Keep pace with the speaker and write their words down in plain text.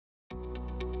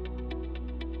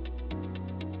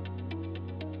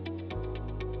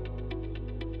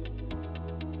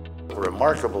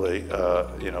Remarkably,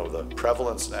 the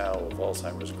prevalence now of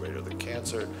Alzheimer's is greater than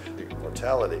cancer, the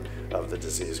mortality of the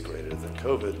disease greater than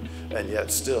COVID, and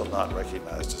yet still not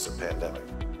recognized as a pandemic.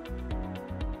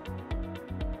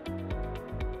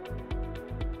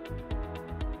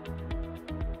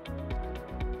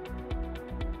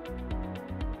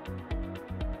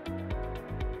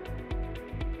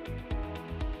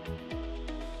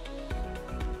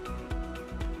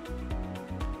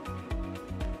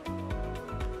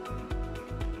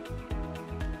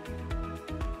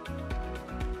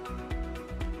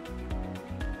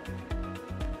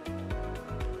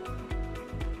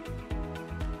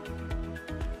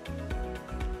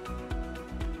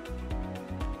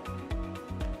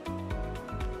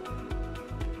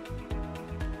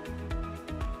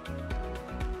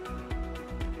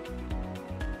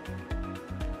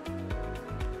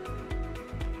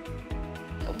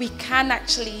 We can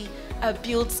actually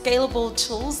build scalable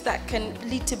tools that can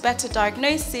lead to better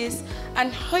diagnosis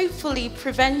and hopefully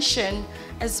prevention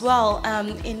as well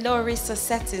in lower risk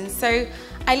settings. So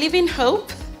I live in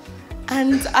hope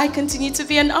and I continue to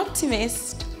be an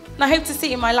optimist. And I hope to see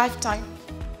it in my lifetime.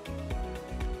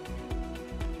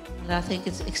 And I think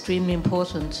it's extremely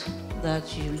important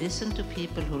that you listen to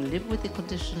people who live with the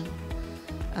condition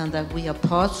and that we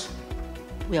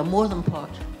are more than part.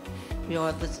 We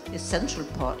are the essential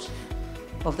part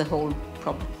of the whole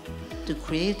problem. To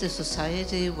create a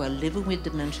society where living with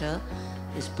dementia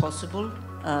is possible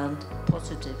and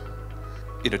positive.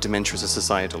 Dementia is a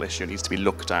societal issue. It needs to be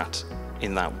looked at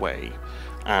in that way.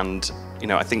 And,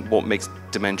 I think what makes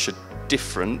dementia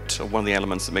different, or one of the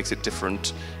elements that makes it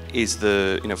different, is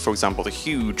for example, the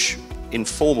huge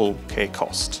informal care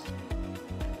cost.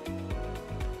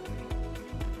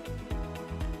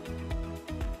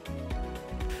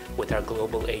 With our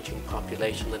global aging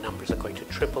population, the numbers are going to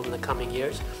triple in the coming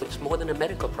years. It's more than a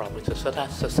medical problem, it's a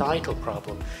societal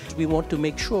problem. We want to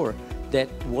make sure that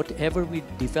whatever we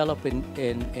develop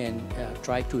and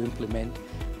try to implement,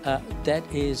 that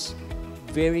is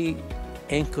very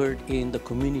anchored in the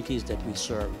communities that we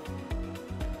serve.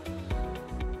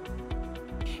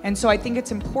 And so I think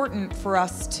it's important for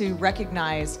us to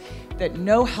recognize that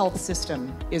no health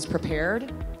system is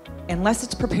prepared unless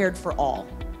it's prepared for all.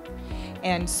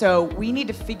 And so we need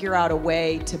to figure out a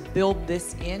way to build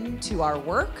this into our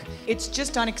work. It's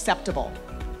just unacceptable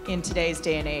in today's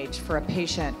day and age for a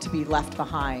patient to be left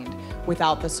behind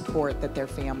without the support that their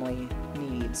family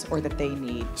needs or that they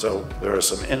need. So there is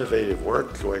some innovative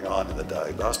work going on in the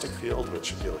diagnostic field,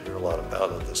 which you'll hear a lot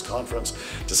about at this conference,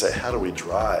 to say how do we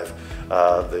drive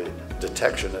the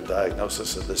detection and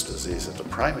diagnosis of this disease into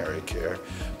primary care,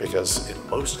 because in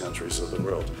most countries of the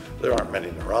world there aren't many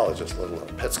neurologists, let alone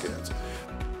PET scans.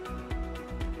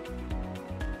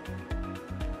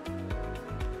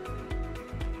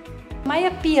 My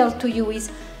appeal to you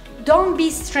is don't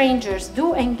be strangers,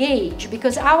 do engage,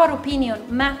 because our opinion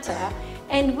matter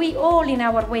and we all in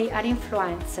our way are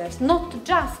influencers, not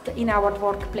just in our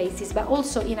workplaces but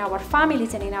also in our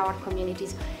families and in our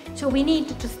communities. So we need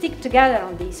to stick together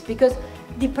on this, because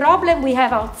the problem we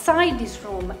have outside this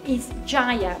room is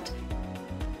giant.